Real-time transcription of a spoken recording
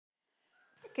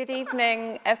Good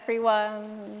evening,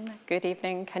 everyone. Good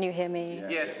evening. Can you hear me?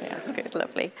 Yes. Yes, good,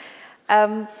 lovely.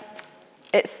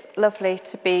 It's lovely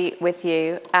to be with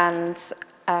you, and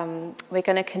we're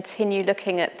going to continue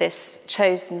looking at this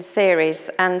Chosen series.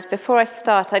 And before I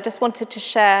start, I just wanted to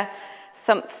share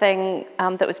something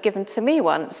that was given to me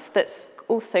once that's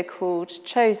also called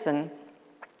Chosen.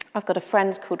 I've got a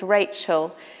friend called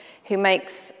Rachel who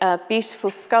makes beautiful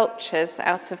sculptures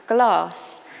out of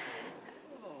glass.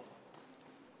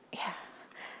 Yeah,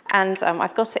 and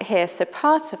I've got it here. So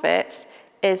part of it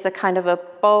is a kind of a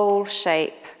bowl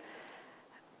shape,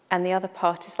 and the other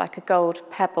part is like a gold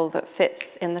pebble that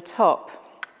fits in the top.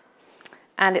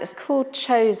 And it's called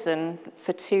Chosen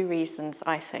for two reasons,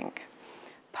 I think.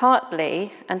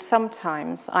 Partly, and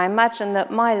sometimes, I imagine that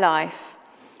my life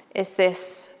is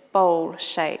this bowl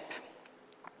shape.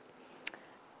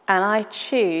 And I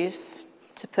choose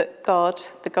to put God,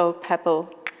 the gold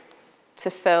pebble, to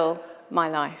fill my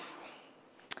life.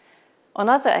 On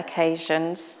other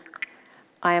occasions,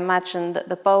 I imagine that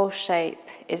the bowl shape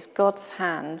is God's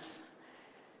hands,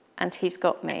 and he's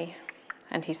got me,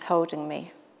 and he's holding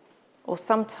me. Or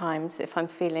sometimes, if I'm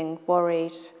feeling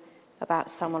worried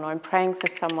about someone or I'm praying for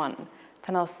someone,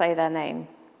 then I'll say their name,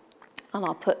 and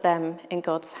I'll put them in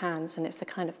God's hands, and it's a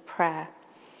kind of prayer.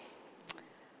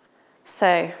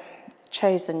 So,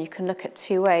 Chosen, you can look at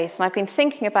two ways. And I've been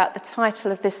thinking about the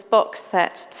title of this box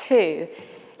set too.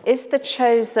 Is the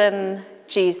chosen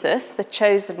Jesus, the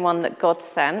chosen one that God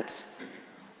sent?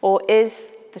 Or is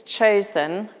the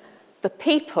chosen the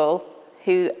people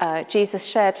who Jesus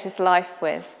shared his life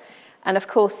with? And of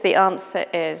course, the answer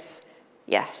is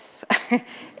yes.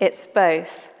 It's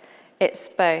both. It's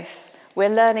both. We're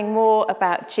learning more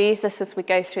about Jesus as we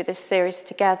go through this series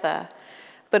together,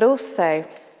 but also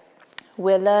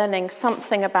we're learning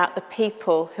something about the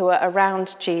people who are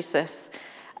around Jesus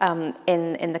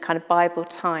in the kind of Bible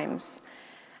times.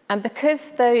 And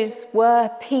because those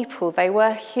were people, they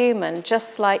were human,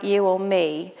 just like you or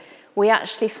me, we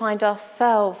actually find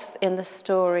ourselves in the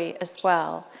story as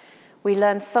well. We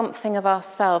learn something of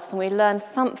ourselves, and we learn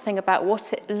something about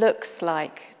what it looks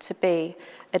like to be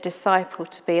a disciple,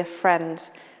 to be a friend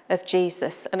of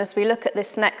Jesus. And as we look at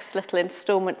this next little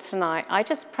installment tonight, I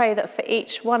just pray that for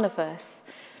each one of us,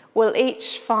 we'll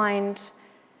each find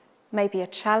maybe a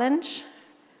challenge,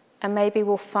 and maybe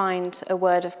we'll find a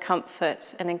word of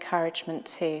comfort and encouragement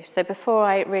too. So before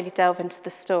I really delve into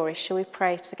the story, shall we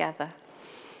pray together?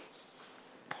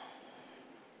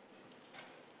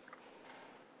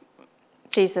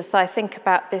 Jesus, I think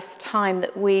about this time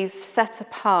that we've set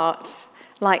apart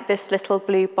like this little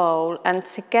blue bowl, and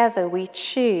together we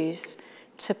choose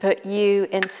to put you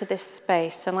into this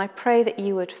space. And I pray that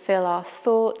you would fill our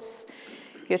thoughts,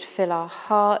 you'd fill our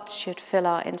hearts, you'd fill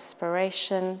our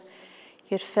inspiration,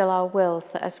 you'd fill our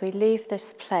wills, that as we leave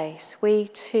this place, we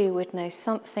too would know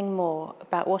something more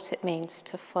about what it means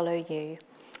to follow you.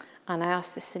 And I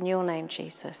ask this in your name,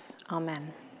 Jesus.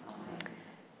 Amen.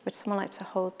 Would someone like to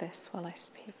hold this while I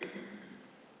speak?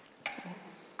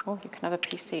 Oh, you can have a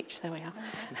piece each. There we are.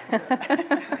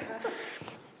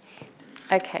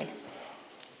 Okay.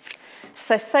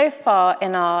 So far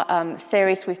in our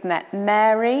series, we've met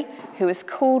Mary, who was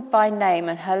called by name,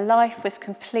 and her life was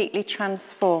completely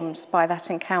transformed by that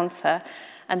encounter.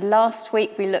 And last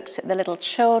week, we looked at the little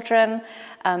children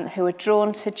who were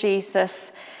drawn to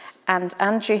Jesus, and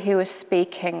Andrew, who was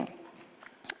speaking,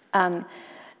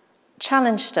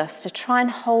 challenged us to try and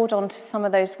hold on to some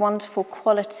of those wonderful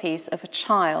qualities of a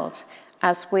child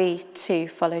as we too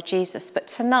follow Jesus. But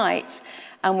tonight,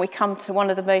 we come to one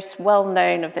of the most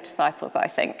well-known of the disciples, I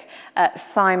think,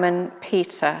 Simon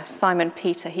Peter. Simon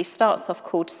Peter. He starts off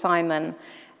called Simon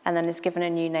and then is given a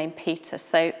new name, Peter.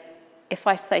 So if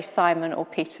I say Simon or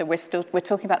Peter, we're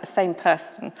talking about the same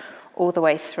person all the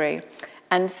way through.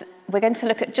 And we're going to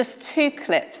look at just two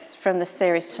clips from the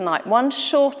series tonight. One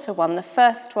shorter one. The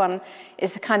first one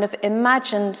is a kind of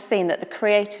imagined scene that the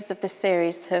creators of the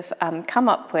series have come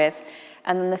up with.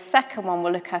 And then the second one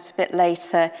we'll look at a bit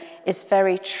later is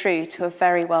very true to a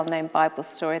very well-known Bible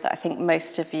story that I think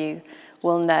most of you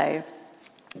will know.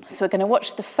 So we're going to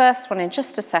watch the first one in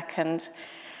just a second.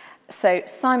 So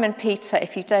Simon Peter,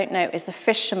 if you don't know, is a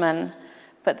fisherman,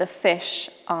 but the fish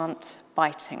aren't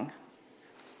biting.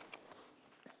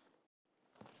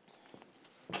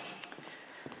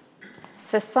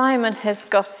 So Simon has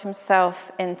got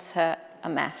himself into a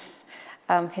mess.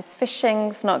 His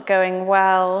fishing's not going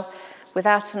well.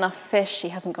 Without enough fish, he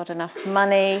hasn't got enough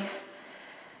money.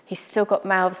 He's still got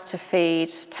mouths to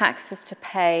feed, taxes to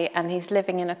pay, and he's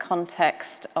living in a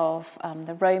context of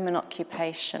the Roman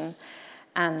occupation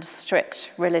and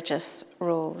strict religious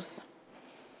rules.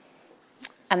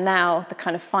 And now the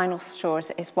kind of final straw is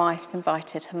that his wife's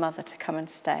invited her mother to come and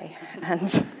stay.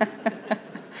 And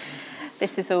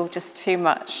this is all just too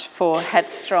much for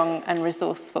headstrong and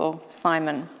resourceful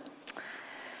Simon.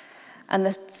 And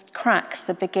the cracks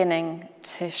are beginning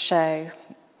to show.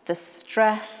 The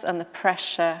stress and the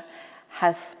pressure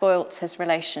has spoilt his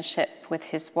relationship with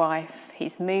his wife.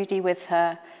 He's moody with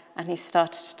her, and he's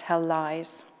started to tell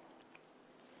lies.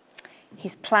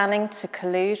 He's planning to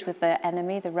collude with the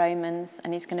enemy, the Romans,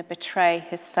 and he's going to betray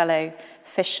his fellow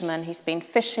fishermen. He's been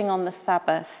fishing on the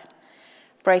Sabbath,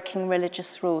 breaking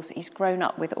religious rules he's grown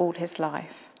up with all his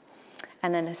life.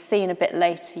 And in a scene a bit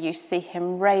later, you see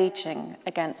him raging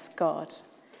against God.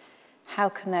 How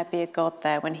can there be a God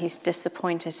there when he's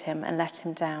disappointed him and let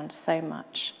him down so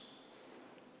much?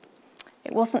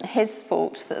 It wasn't his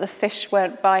fault that the fish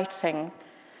weren't biting,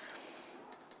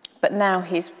 but now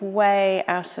he's way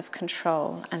out of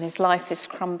control and his life is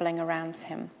crumbling around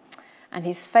him. And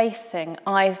he's facing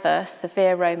either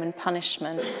severe Roman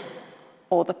punishment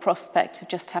or the prospect of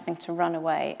just having to run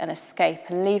away and escape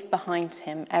and leave behind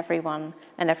him everyone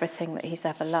and everything that he's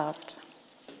ever loved.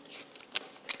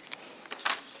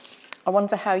 I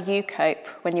wonder how you cope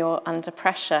when you're under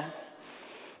pressure.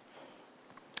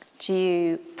 Do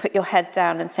you put your head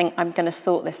down and think, I'm going to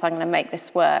sort this, I'm going to make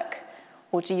this work?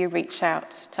 Or do you reach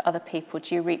out to other people?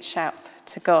 Do you reach out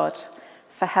to God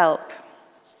for help?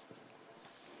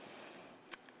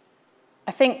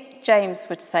 I think James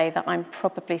would say that I'm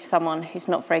probably someone who's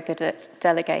not very good at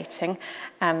delegating,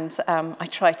 and I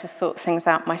try to sort things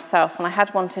out myself. And I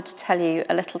had wanted to tell you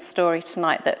a little story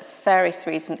tonight that for various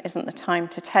reasons isn't the time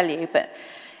to tell you, but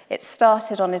it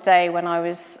started on a day when I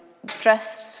was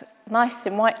dressed nice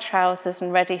in white trousers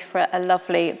and ready for a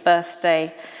lovely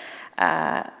birthday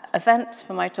event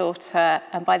for my daughter,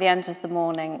 and by the end of the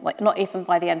morning, not even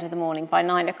by the end of the morning, by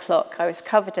 9 o'clock, I was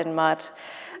covered in mud,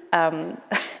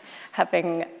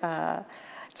 having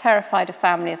terrified a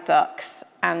family of ducks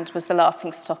and was the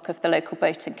laughingstock of the local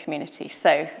boating community.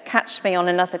 So catch me on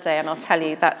another day and I'll tell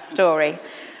you that story.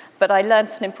 But I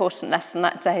learned an important lesson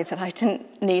that day, that I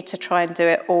didn't need to try and do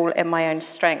it all in my own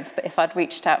strength, but if I'd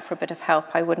reached out for a bit of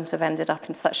help, I wouldn't have ended up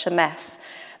in such a mess.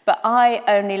 But I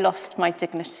only lost my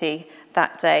dignity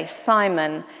that day.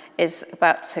 Simon is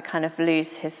about to kind of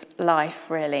lose his life,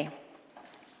 really.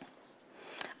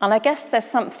 And I guess there's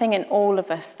something in all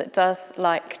of us that does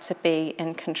like to be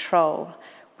in control.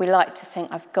 We like to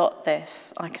think, I've got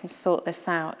this, I can sort this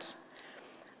out.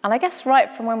 And I guess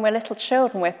right from when we're little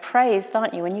children, we're praised,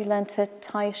 aren't you? When you learn to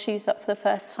tie your shoes up for the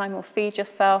first time, or feed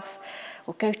yourself,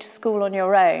 or go to school on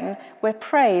your own, we're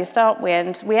praised, aren't we?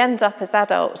 And we end up as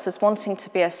adults as wanting to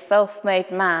be a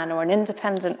self-made man or an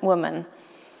independent woman.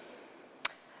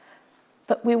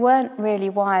 But we weren't really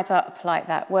wired up like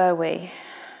that, were we?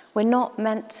 We're not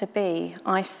meant to be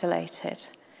isolated.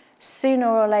 Sooner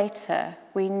or later,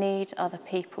 we need other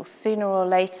people. Sooner or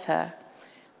later,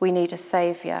 we need a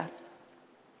saviour.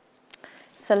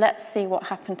 So let's see what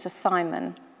happened to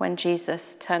Simon when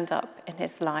Jesus turned up in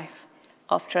his life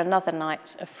after another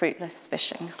night of fruitless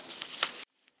fishing.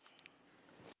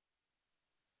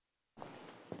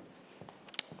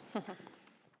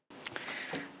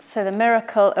 So the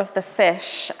miracle of the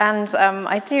fish, and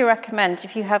I do recommend,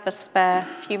 if you have a spare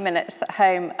few minutes at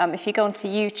home, if you go onto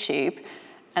YouTube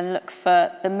and look for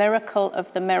the miracle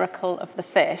of the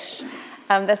fish,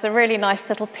 there's a really nice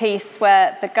little piece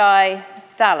where the guy,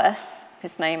 Dallas,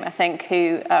 his name I think,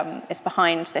 who is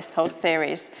behind this whole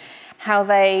series, how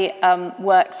they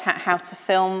worked out how to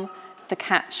film the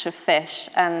catch of fish.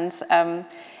 And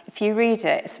if you read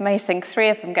it, it's amazing. 3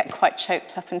 of them get quite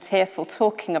choked up and tearful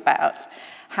talking about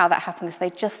how that happened, because they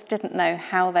just didn't know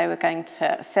how they were going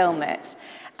to film it.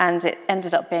 And it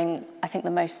ended up being, I think, the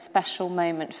most special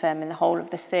moment for them in the whole of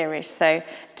the series. So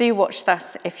do watch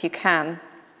that if you can.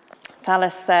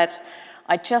 Dallas said,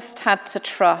 I just had to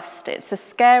trust. It's a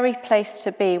scary place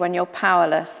to be when you're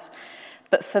powerless,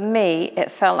 but for me,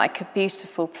 it felt like a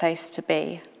beautiful place to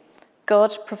be.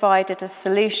 God provided a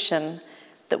solution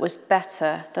that was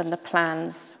better than the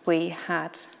plans we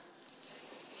had.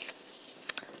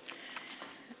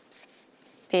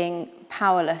 Being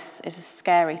powerless is a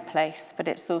scary place, but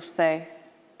it's also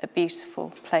a beautiful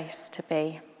place to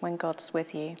be when God's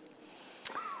with you.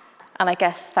 And I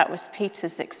guess that was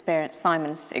Peter's experience,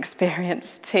 Simon's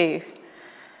experience too.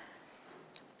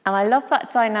 And I love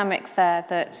that dynamic there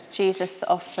that Jesus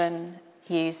often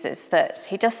uses, that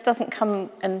he just doesn't come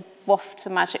and waft a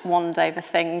magic wand over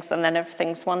things and then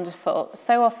everything's wonderful.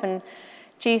 So often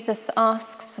Jesus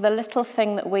asks for the little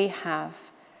thing that we have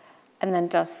and then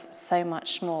does so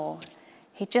much more.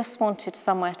 He just wanted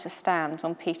somewhere to stand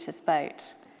on Peter's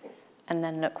boat, and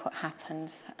then look what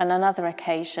happened. On another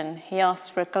occasion, he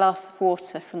asked for a glass of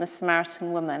water from the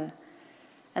Samaritan woman,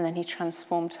 and then he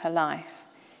transformed her life.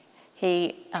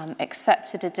 He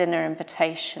accepted a dinner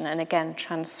invitation and again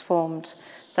transformed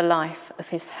the life of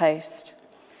his host.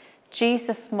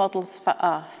 Jesus models for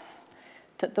us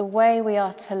that the way we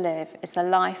are to live is a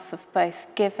life of both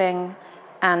giving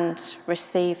and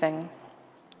receiving.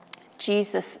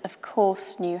 Jesus, of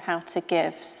course, knew how to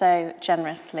give so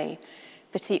generously,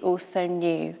 but he also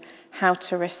knew how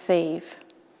to receive.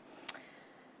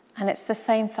 And it's the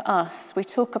same for us. We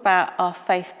talk about our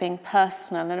faith being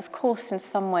personal, and of course, in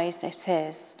some ways it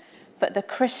is. But the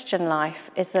Christian life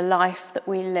is a life that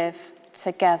we live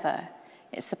together.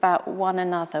 It's about one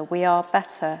another. We are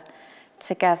better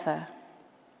together.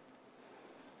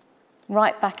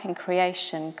 Right back in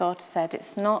creation, God said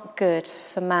it's not good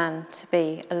for man to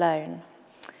be alone.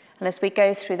 And as we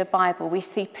go through the Bible, we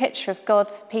see a picture of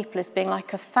God's people as being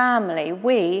like a family.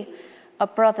 We are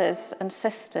brothers and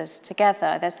sisters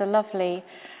together. There's a lovely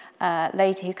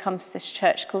lady who comes to this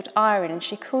church called Irene, and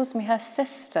she calls me her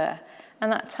sister,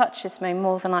 and that touches me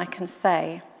more than I can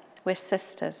say. We're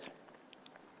sisters.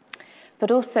 But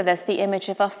also there's the image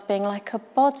of us being like a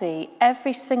body.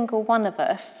 Every single one of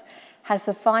us has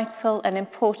a vital and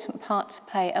important part to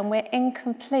play, and we're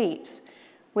incomplete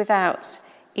without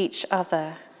each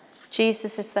other.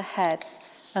 Jesus is the head,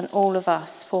 and all of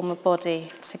us form a body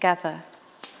together.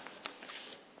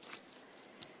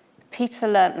 Peter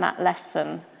learnt that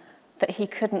lesson, that he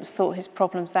couldn't sort his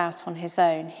problems out on his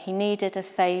own. He needed a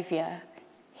saviour.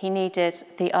 He needed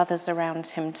the others around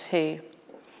him too.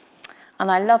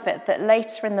 And I love it that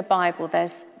later in the Bible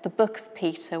there's the book of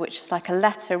Peter, which is like a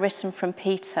letter written from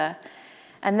Peter.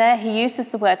 And there he uses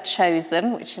the word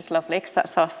chosen, which is lovely because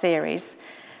that's our series.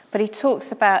 But he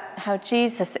talks about how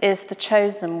Jesus is the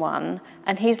chosen one,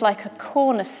 and he's like a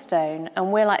cornerstone,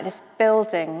 and we're like this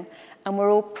building, and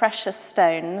we're all precious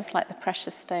stones, like the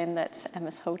precious stone that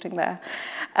Emma's holding there,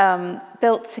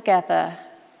 built together,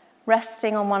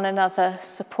 resting on one another,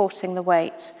 supporting the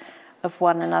weight of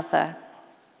one another.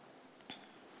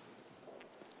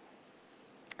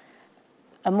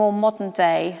 A more modern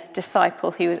day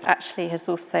disciple who actually has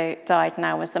also died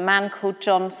now was a man called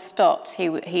John Stott.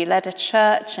 He led a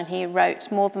church and he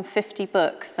wrote more than 50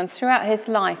 books. And throughout his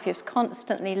life, he was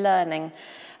constantly learning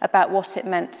about what it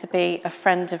meant to be a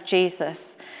friend of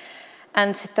Jesus.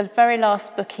 And the very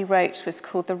last book he wrote was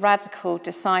called The Radical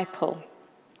Disciple.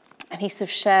 And he sort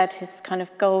of shared his kind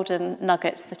of golden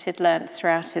nuggets that he'd learned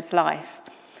throughout his life.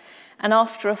 And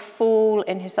after a fall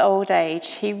in his old age,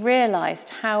 he realised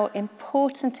how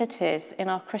important it is in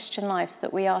our Christian lives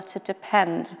that we are to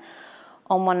depend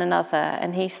on one another.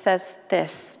 And he says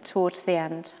this towards the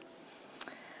end.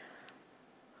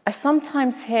 I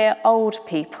sometimes hear old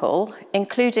people,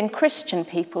 including Christian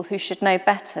people who should know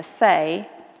better, say,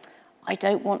 I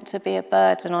don't want to be a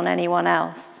burden on anyone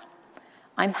else.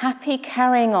 I'm happy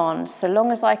carrying on so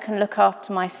long as I can look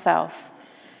after myself.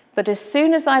 But as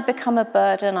soon as I become a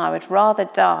burden, I would rather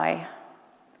die.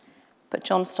 But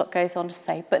John Stott goes on to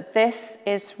say, but this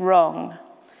is wrong.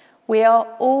 We are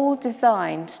all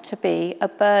designed to be a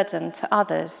burden to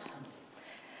others.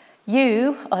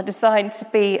 You are designed to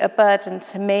be a burden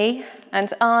to me,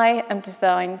 and I am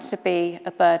designed to be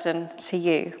a burden to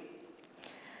you.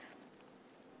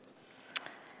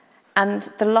 And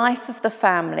the life of the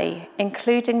family,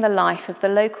 including the life of the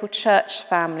local church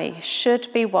family, should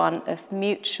be one of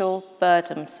mutual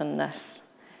burdensomeness.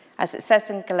 As it says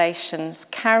in Galatians,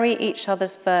 carry each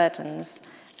other's burdens,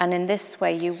 and in this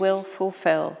way you will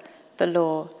fulfill the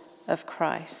law of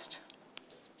Christ.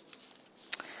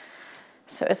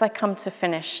 So as I come to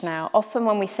finish now, often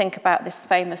when we think about this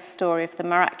famous story of the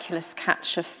miraculous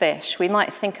catch of fish, we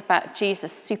might think about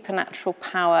Jesus' supernatural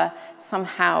power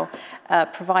somehow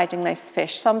providing those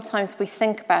fish. Sometimes we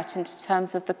think about it in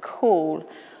terms of the call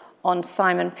on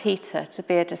Simon Peter to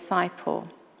be a disciple.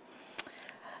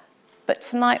 But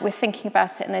tonight we're thinking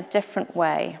about it in a different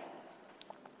way.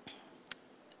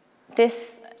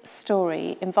 This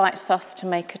story invites us to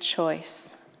make a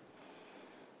choice.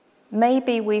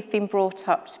 Maybe we've been brought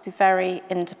up to be very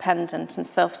independent and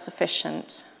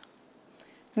self-sufficient.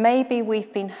 Maybe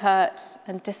we've been hurt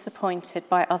and disappointed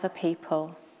by other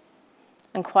people.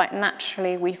 And quite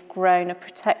naturally, we've grown a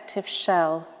protective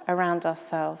shell around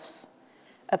ourselves,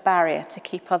 a barrier to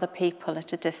keep other people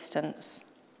at a distance.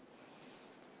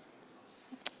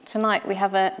 Tonight, we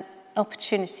have an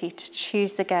opportunity to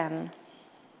choose again,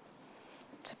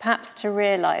 to perhaps to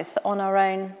realise that on our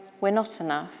own, we're not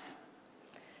enough.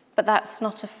 But that's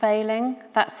not a failing.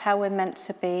 That's how we're meant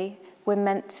to be. We're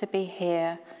meant to be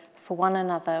here for one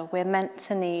another. We're meant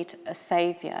to need a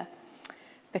saviour.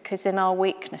 because in our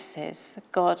weaknesses,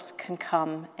 God can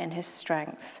come in his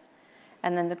strength,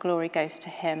 and then the glory goes to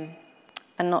him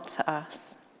and not to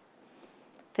us.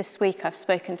 This week I've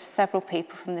spoken to several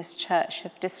people from this church who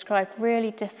have described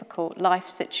really difficult life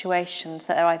situations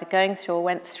that they're either going through or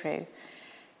went through.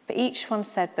 But each one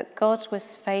said, but God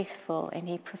was faithful and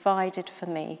he provided for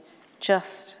me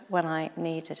just when I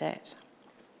needed it.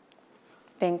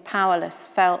 Being powerless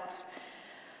felt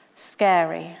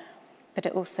scary, but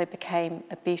it also became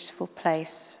a beautiful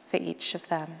place for each of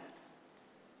them.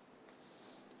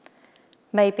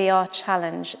 Maybe our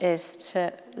challenge is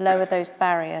to lower those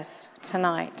barriers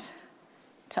tonight,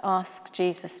 to ask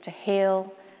Jesus to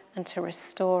heal and to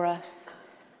restore us,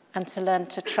 and to learn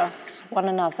to trust one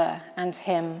another and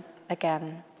him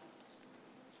again.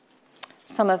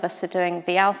 Some of us are doing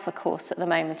the Alpha course at the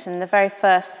moment. In the very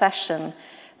first session,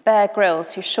 Bear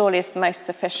Grylls, who surely is the most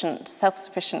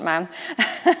self-sufficient man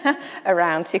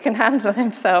around, who can handle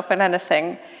himself and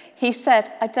anything, he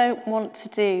said, I don't want to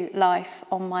do life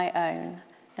on my own.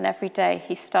 And every day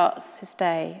he starts his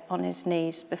day on his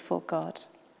knees before God.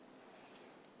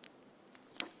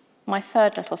 My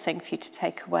third little thing for you to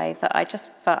take away that I just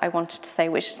felt I wanted to say,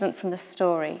 which isn't from the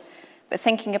story, but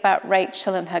thinking about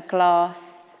Rachel and her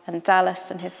glass and Dallas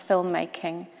and his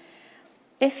filmmaking.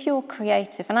 If you're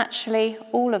creative, and actually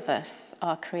all of us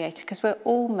are creative because we're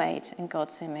all made in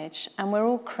God's image and we're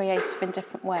all creative in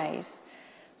different ways,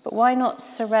 but why not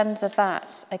surrender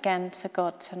that again to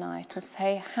God tonight and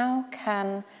say, how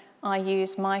can I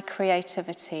use my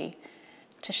creativity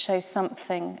to show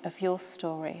something of your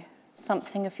story,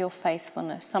 something of your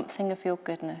faithfulness, something of your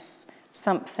goodness,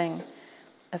 something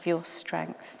of your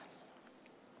strength?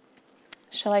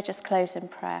 Shall I just close in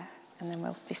prayer and then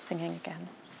we'll be singing again?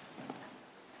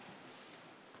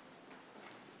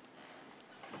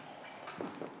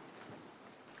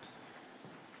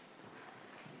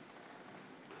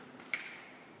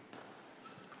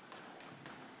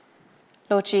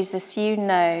 Lord Jesus, you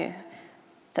know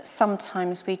that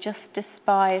sometimes we just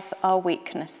despise our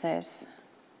weaknesses.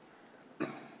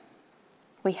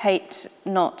 We hate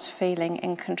not feeling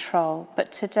in control,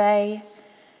 but today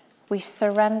we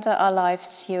surrender our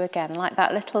lives to you again, like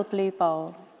that little blue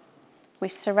bowl. We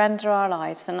surrender our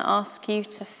lives and ask you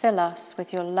to fill us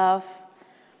with your love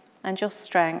and your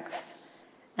strength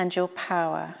and your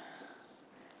power.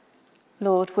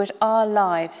 Lord, would our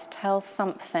lives tell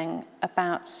something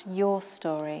about your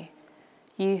story,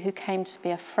 you who came to be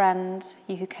a friend,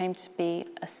 you who came to be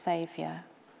a saviour.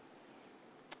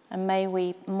 And may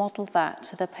we model that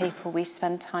to the people we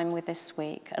spend time with this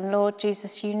week. And Lord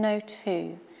Jesus, you know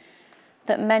too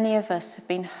that many of us have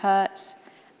been hurt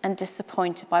and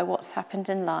disappointed by what's happened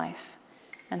in life,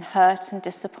 and hurt and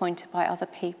disappointed by other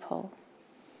people.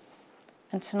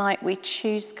 And tonight we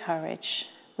choose courage.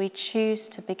 We choose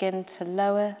to begin to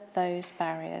lower those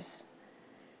barriers,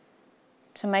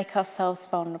 to make ourselves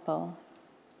vulnerable,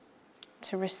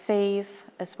 to receive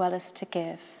as well as to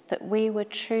give, that we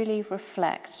would truly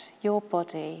reflect your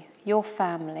body, your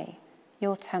family,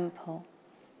 your temple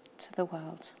to the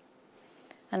world.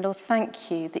 And Lord,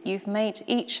 thank you that you've made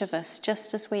each of us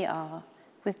just as we are,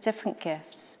 with different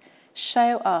gifts.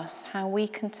 Show us how we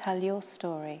can tell your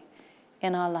story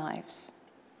in our lives.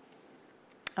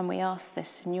 And we ask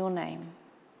this in your name.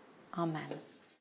 Amen.